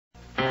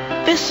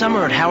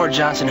summer at Howard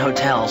Johnson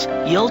Hotels,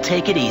 you'll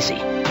take it easy.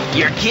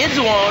 Your kids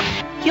won't.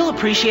 You'll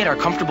appreciate our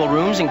comfortable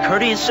rooms and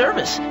courteous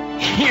service.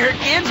 Your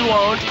kids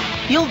won't.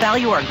 You'll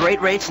value our great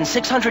rates and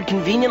 600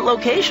 convenient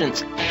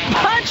locations.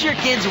 But your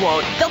kids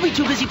won't. They'll be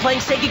too busy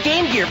playing Sega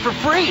Game Gear for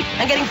free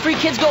and getting free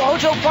Kids Go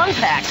HoJo fun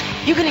packs.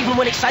 You can even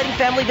win exciting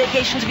family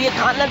vacations via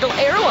Continental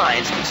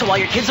Airlines. So while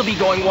your kids will be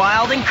going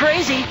wild and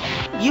crazy,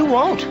 you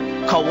won't.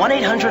 Call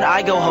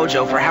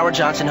 1-800-I-GO-HoJo for Howard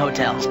Johnson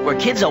Hotels, where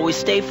kids always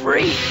stay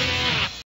free.